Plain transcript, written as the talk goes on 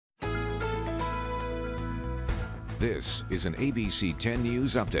This is an ABC 10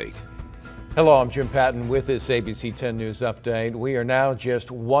 News Update. Hello, I'm Jim Patton with this ABC 10 News Update. We are now just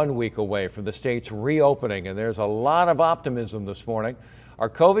 1 week away from the state's reopening, and there's a lot of optimism this morning. Our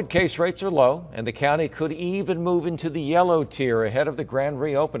COVID case rates are low, and the county could even move into the yellow tier ahead of the grand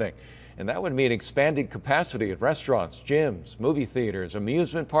reopening. And that would mean expanded capacity at restaurants, gyms, movie theaters,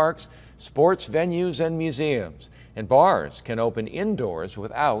 amusement parks, sports venues, and museums. And bars can open indoors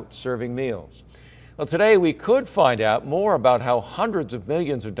without serving meals. Well, today we could find out more about how hundreds of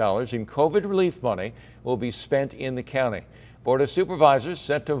millions of dollars in COVID relief money will be spent in the county. Board of Supervisors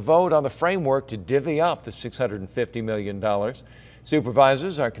set to vote on the framework to divvy up the $650 million.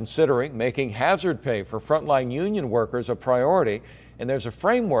 Supervisors are considering making hazard pay for frontline union workers a priority, and there's a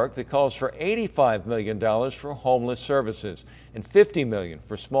framework that calls for $85 million for homeless services and $50 million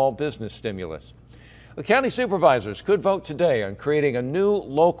for small business stimulus. The county supervisors could vote today on creating a new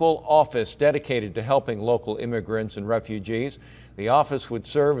local office dedicated to helping local immigrants and refugees. The office would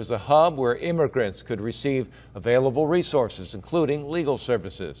serve as a hub where immigrants could receive available resources, including legal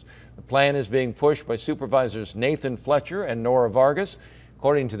services. The plan is being pushed by Supervisors Nathan Fletcher and Nora Vargas.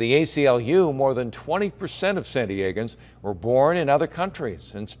 According to the ACLU, more than 20% of San Diegans were born in other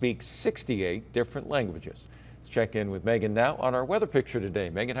countries and speak 68 different languages. Let's check in with Megan now on our weather picture today.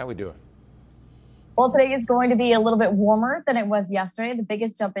 Megan, how we doing? Well, today is going to be a little bit warmer than it was yesterday. The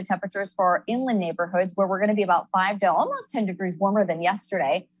biggest jump in temperatures for our inland neighborhoods, where we're going to be about 5 to almost 10 degrees warmer than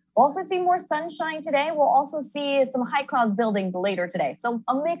yesterday. We'll also see more sunshine today. We'll also see some high clouds building later today. So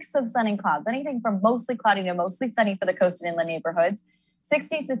a mix of sun and clouds, anything from mostly cloudy to mostly sunny for the coast and inland neighborhoods.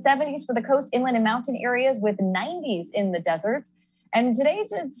 60s to 70s for the coast, inland and mountain areas, with 90s in the deserts. And today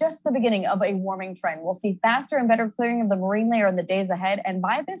is just the beginning of a warming trend. We'll see faster and better clearing of the marine layer in the days ahead. And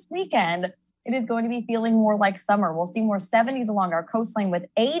by this weekend, it is going to be feeling more like summer. We'll see more 70s along our coastline with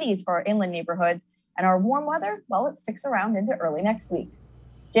 80s for our inland neighborhoods. And our warm weather, well, it sticks around into early next week.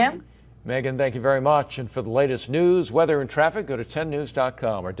 Jim? Megan, thank you very much. And for the latest news, weather, and traffic, go to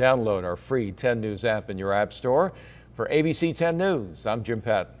 10news.com or download our free 10 News app in your app store. For ABC 10 News, I'm Jim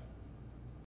Patton.